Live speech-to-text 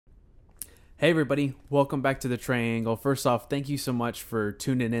Hey everybody, welcome back to the Triangle. First off, thank you so much for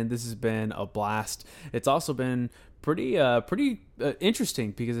tuning in. This has been a blast. It's also been pretty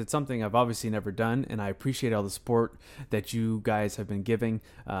interesting because it's something I've obviously never done, and I appreciate all the support that you guys have been giving.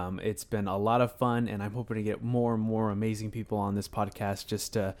 It's been a lot of fun, and I'm hoping to get more and more amazing people on this podcast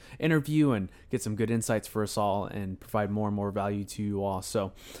just to interview and get some good insights for us all and provide more and more value to you all.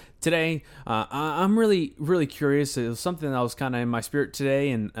 So today, I'm really curious. It was something that was kind of in my spirit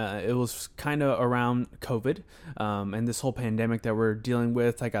today, and it was kind of around COVID and this whole pandemic that we're dealing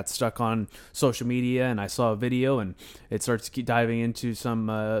with. I got stuck on social media, and I saw a video, and it starts to keep diving into some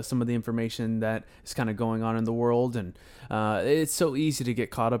of the information that is kind of going on in the world. And it's so easy to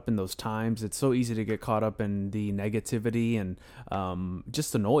get caught up in those times. It's so easy to get caught up in the negativity and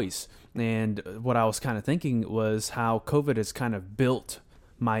just the noise. And what I was kind of thinking was how COVID has kind of built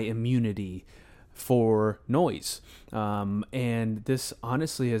my immunity for noise. And this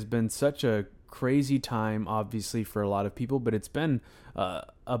honestly has been such a crazy time, obviously, for a lot of people, but it's been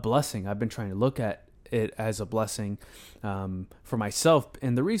a blessing. I've been trying to look at it as a blessing for myself.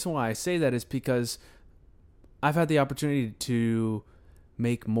 And the reason why I say that is because I've had the opportunity to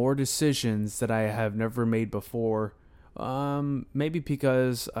make more decisions that I have never made before. Maybe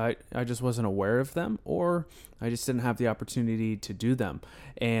because I just wasn't aware of them, or I just didn't have the opportunity to do them.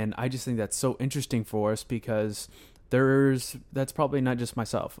 And I just think that's so interesting for us because that's probably not just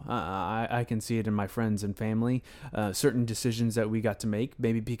myself. I can see it in my friends and family, certain decisions that we got to make,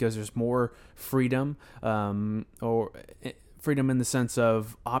 maybe because there's more freedom, or freedom in the sense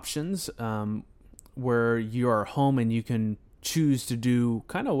of options, where you are home and you can choose to do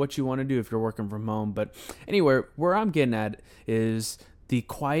kind of what you want to do if you're working from home. But anyway, where I'm getting at is the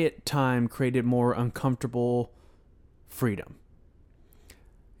quiet time created more uncomfortable freedom.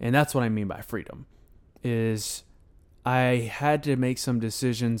 And that's what I mean by freedom, is I had to make some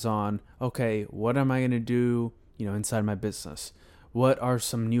decisions on, okay, what am I going to do, inside my business? What are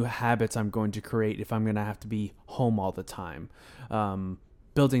some new habits I'm going to create if I'm going to have to be home all the time?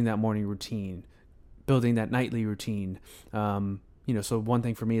 Building that morning routine, building that nightly routine. So one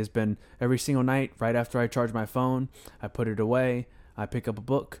thing for me has been every single night, right after I charge my phone, I put it away, I pick up a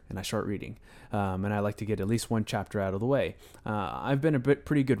book, and I start reading. And I like to get at least one chapter out of the way. I've been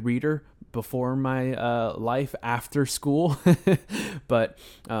pretty good reader before my life after school. But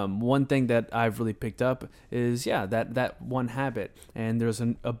one thing that I've really picked up is, that one habit. And there's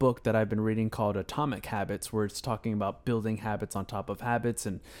a book that I've been reading called Atomic Habits, where it's talking about building habits on top of habits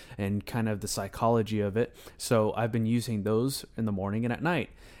and kind of the psychology of it. So I've been using those in the morning and at night.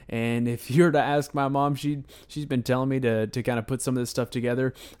 And if you were to ask my mom, she's been telling me to kind of put some of this stuff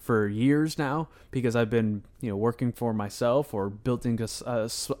together for years now, because I've been working for myself or building a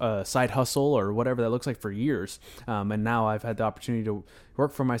side hustle or whatever that looks like for years. And now I've had the opportunity to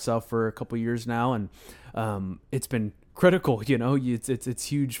work for myself for a couple of years now, and it's been critical. It's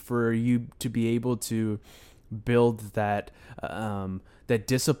huge for you to be able to build that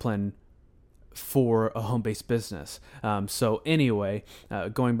discipline for a home-based business. So anyway,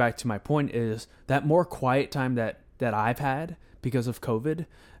 going back to my point, is that more quiet time that I've had because of COVID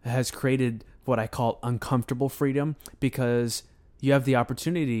has created what I call uncomfortable freedom, because you have the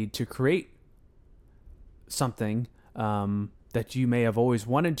opportunity to create something that you may have always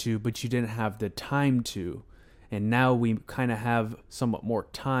wanted to, but you didn't have the time to. And now we kind of have somewhat more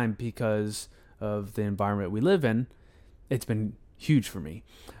time because of the environment we live in. It's been huge for me.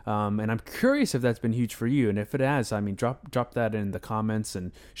 And I'm curious if that's been huge for you. And if it has, drop that in the comments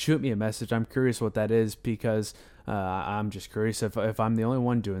and shoot me a message. I'm curious what that is, because I'm just curious if I'm the only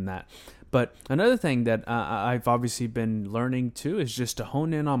one doing that. But another thing that I've obviously been learning too is just to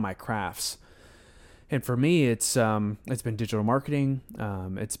hone in on my crafts. And for me, it's been digital marketing.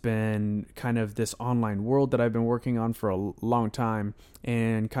 It's been kind of this online world that I've been working on for a long time,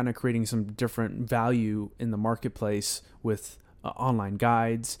 and kind of creating some different value in the marketplace with online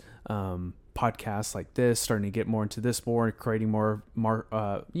guides, podcasts like this, starting to get more into this more, creating more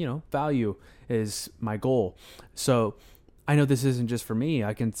value is my goal. So I know this isn't just for me.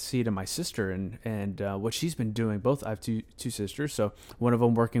 I can see it in my sister and what she's been doing. Both, I have two sisters. So one of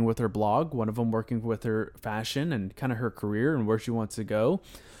them working with her blog, one of them working with her fashion and kind of her career and where she wants to go.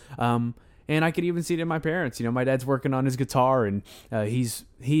 And I could even see it in my parents. My dad's working on his guitar, and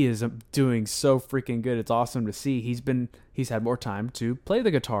he is doing so freaking good. It's awesome to see. He's had more time to play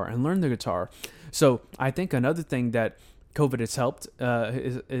the guitar and learn the guitar. So I think another thing that COVID has helped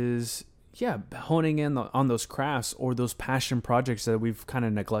is honing in on those crafts or those passion projects that we've kind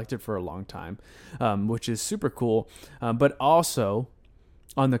of neglected for a long time, which is super cool. But also,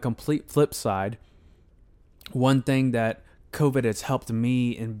 on the complete flip side, one thing that COVID has helped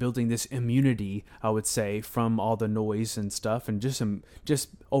me in building this immunity, I would say, from all the noise and stuff, and just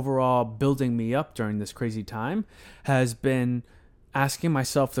overall building me up during this crazy time, has been asking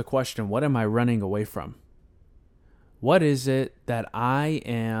myself the question, what am I running away from? What is it that I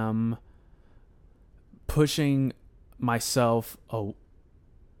am pushing myself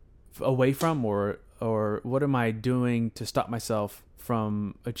away from, or what am I doing to stop myself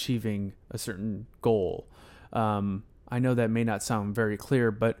from achieving a certain goal? I know that may not sound very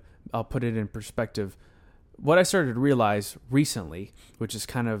clear, but I'll put it in perspective. What I started to realize recently, which is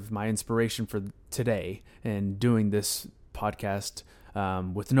kind of my inspiration for today and doing this podcast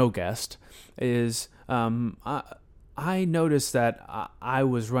with no guest, is I noticed that I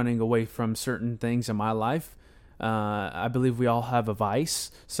was running away from certain things in my life. I believe we all have a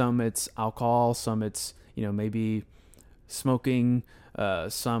vice. Some it's alcohol, some it's, maybe smoking,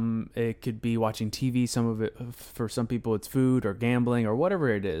 some it could be watching TV, some of it, for some people it's food or gambling or whatever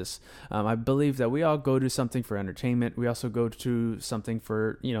it is. I believe that we all go to something for entertainment. We also go to something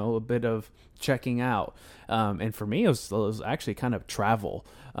for, a bit of checking out. And for me, it was actually kind of travel.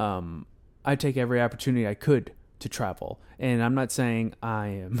 I take every opportunity I could to travel. And I'm not saying I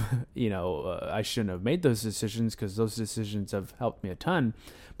am, I shouldn't have made those decisions, because those decisions have helped me a ton,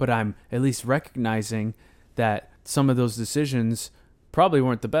 but I'm at least recognizing that some of those decisions probably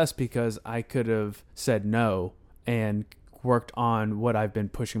weren't the best, because I could have said no and worked on what I've been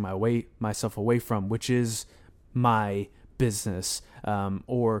pushing myself away from, which is my business,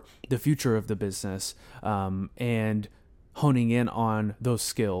 or the future of the business, and honing in on those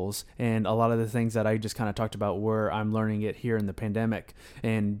skills. And a lot of the things that I just kind of talked about, where I'm learning it here in the pandemic,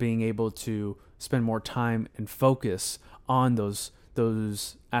 and being able to spend more time and focus on those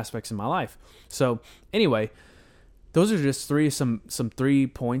aspects in my life. So anyway, those are just some 3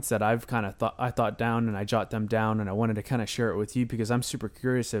 points that I've kind of thought down, and I jot them down, and I wanted to kind of share it with you, because I'm super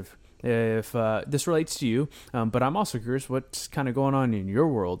curious if this relates to you, but I'm also curious what's kind of going on in your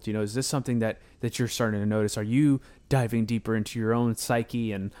world. Is this something that you're starting to notice? Are you diving deeper into your own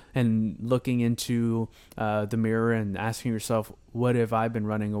psyche and looking into the mirror and asking yourself, what have I been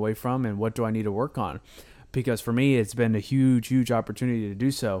running away from, and what do I need to work on? Because for me, it's been a huge opportunity to do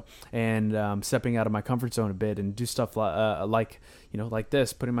so, and stepping out of my comfort zone a bit and do stuff like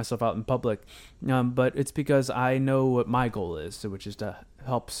this, putting myself out in public. But it's because I know what my goal is, which is to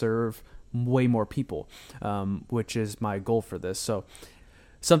help serve way more people, which is my goal for this. So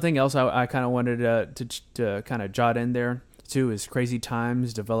something else I kind of wanted to kind of jot in there too is crazy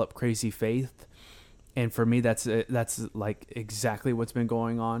times develop crazy faith. And for me, that's like exactly what's been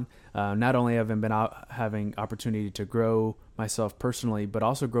going on. Not only have I been having opportunity to grow myself personally, but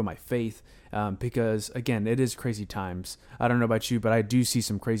also grow my faith, because again, it is crazy times. I don't know about you, but I do see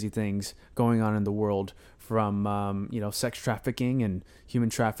some crazy things going on in the world, from sex trafficking and human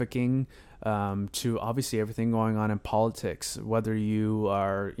trafficking, to obviously everything going on in politics. Whether you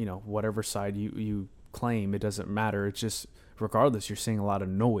are whatever side you claim, it doesn't matter. It's just, regardless, you're seeing a lot of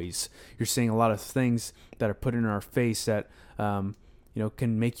noise. You're seeing a lot of things that are put in our face that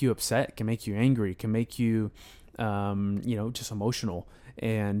can make you upset, can make you angry, can make you just emotional.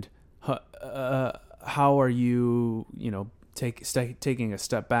 And how are you taking a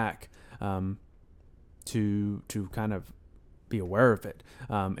step back to kind of be aware of it?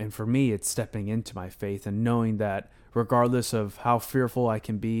 And for me, it's stepping into my faith and knowing that regardless of how fearful I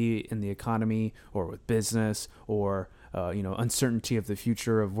can be in the economy or with business, or uncertainty of the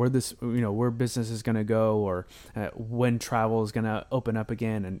future of where business is going to go, or when travel is going to open up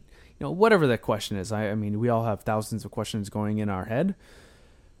again, and whatever that question is. I mean, we all have thousands of questions going in our head.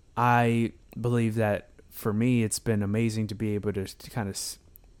 I believe that for me, it's been amazing to be able to kind of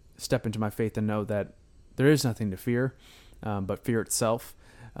step into my faith and know that there is nothing to fear, but fear itself.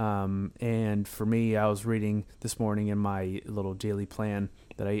 And for me, I was reading this morning in my little daily plan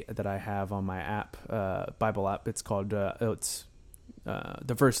that I have on my app, Bible app. It's called, the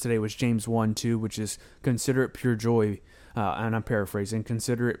verse today was James 1:2, which is, consider it pure joy, and I'm paraphrasing,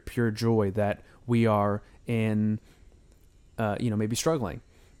 consider it pure joy that we are in, maybe struggling.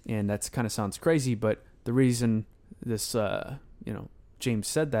 And that's kind of sounds crazy, but the reason this, James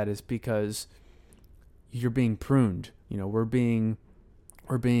said that is because you're being pruned. We're being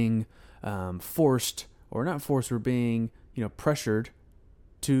forced, or not forced, we're being, pressured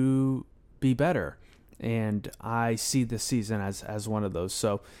to be better. And I see this season as one of those.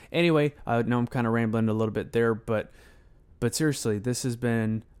 So anyway, I know I'm kind of rambling a little bit there, but But seriously, this has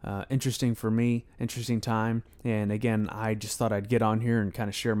been interesting for me, interesting time. And again, I just thought I'd get on here and kind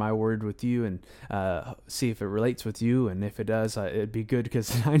of share my word with you and see if it relates with you. And if it does, it'd be good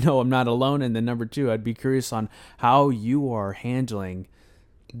because I know I'm not alone. And then number two, I'd be curious on how you are handling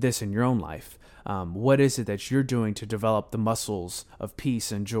this in your own life. What is it that you're doing to develop the muscles of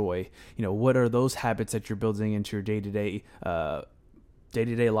peace and joy? What are those habits that you're building into your day-to-day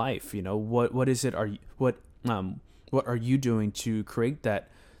life? What is it? What are you doing to create that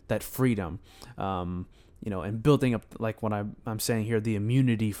freedom? And building up, like what I'm saying here, the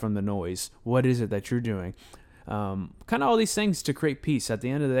immunity from the noise. What is it that you're doing? Kind of all these things to create peace. At the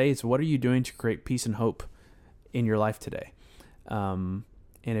end of the day, it's what are you doing to create peace and hope in your life today?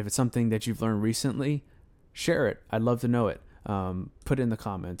 And if it's something that you've learned recently, share it. I'd love to know it. Put it in the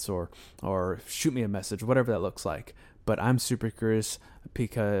comments or shoot me a message, whatever that looks like. But I'm super curious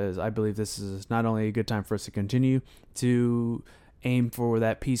because I believe this is not only a good time for us to continue to aim for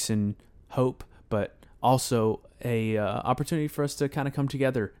that peace and hope, but also a opportunity for us to kind of come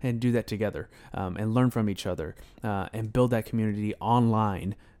together and do that together, and learn from each other, and build that community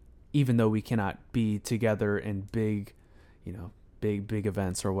online, even though we cannot be together in big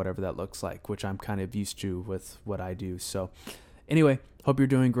events or whatever that looks like, which I'm kind of used to with what I do. So anyway, hope you're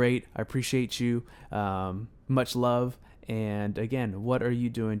doing great. I appreciate you. Much love. And again, what are you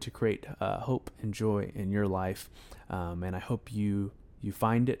doing to create hope and joy in your life? And I hope you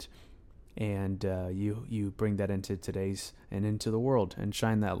find it, and you bring that into today's and into the world and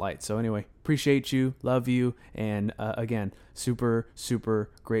shine that light. So anyway, appreciate you, love you, and again, super, super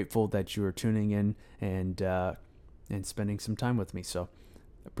grateful that you are tuning in and spending some time with me. So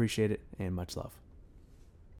appreciate it, and much love.